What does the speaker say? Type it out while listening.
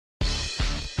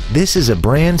This is a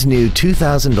brand new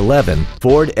 2011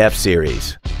 Ford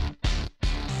F-Series.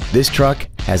 This truck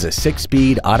has a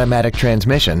 6-speed automatic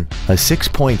transmission, a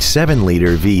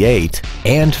 6.7-liter V8,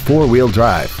 and 4-wheel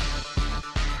drive.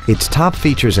 Its top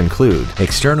features include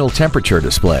external temperature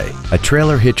display, a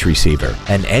trailer hitch receiver,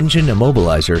 an engine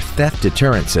immobilizer theft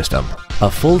deterrent system, a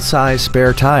full-size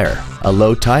spare tire, a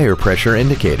low tire pressure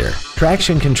indicator,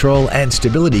 traction control and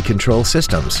stability control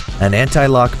systems, an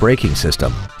anti-lock braking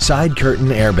system, side curtain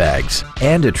airbags,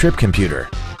 and a trip computer.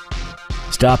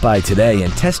 Stop by today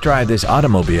and test drive this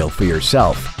automobile for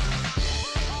yourself.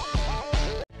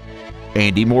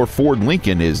 Andy Mohr Ford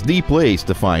Lincoln is the place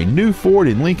to find new Ford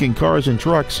and Lincoln cars and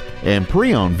trucks and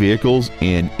pre-owned vehicles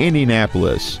in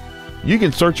Indianapolis. You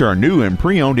can search our new and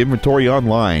pre-owned inventory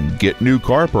online, get new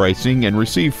car pricing, and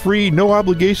receive free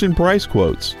no-obligation price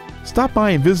quotes. Stop by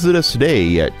and visit us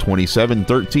today at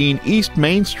 2713 East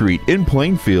Main Street in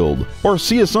Plainfield, or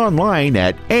see us online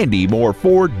at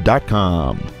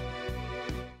andymohrford.com.